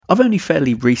I've only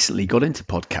fairly recently got into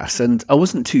podcasts, and I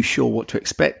wasn't too sure what to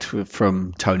expect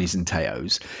from Tony's and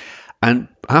Teo's. And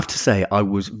I have to say, I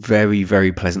was very,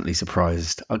 very pleasantly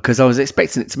surprised because I was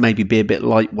expecting it to maybe be a bit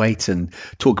lightweight and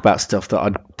talk about stuff that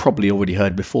I'd probably already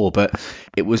heard before. But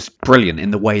it was brilliant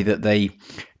in the way that they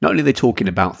not only are they talking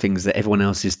about things that everyone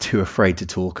else is too afraid to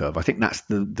talk of. I think that's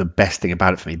the best thing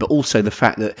about it for me. But also the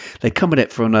fact that they come at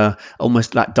it from a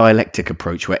almost that dialectic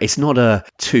approach where it's not a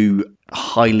two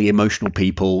highly emotional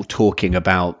people talking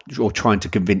about or trying to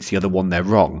convince the other one they're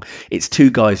wrong. It's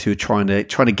two guys who are trying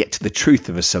to get to the truth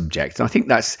of a subject. And I think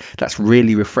that's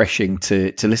really refreshing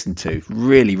to listen to.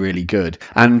 Really, really good.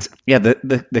 And yeah,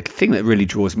 the thing that really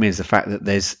draws me is the fact that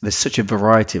there's such a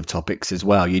variety of topics as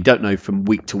well. You don't know from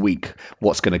week to week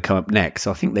what's going to come up next.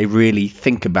 So I think they really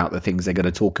think about the things they're going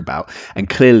to talk about and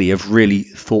clearly have really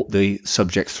thought the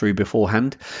subjects through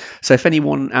beforehand. So if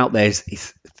anyone out there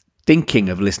is thinking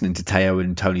of listening to Teo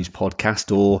and Tony's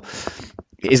podcast or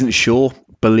isn't sure,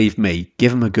 believe me,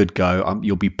 give them a good go.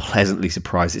 You'll be pleasantly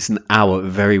surprised. It's an hour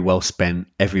very well spent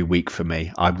every week for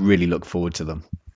me. I really look forward to them.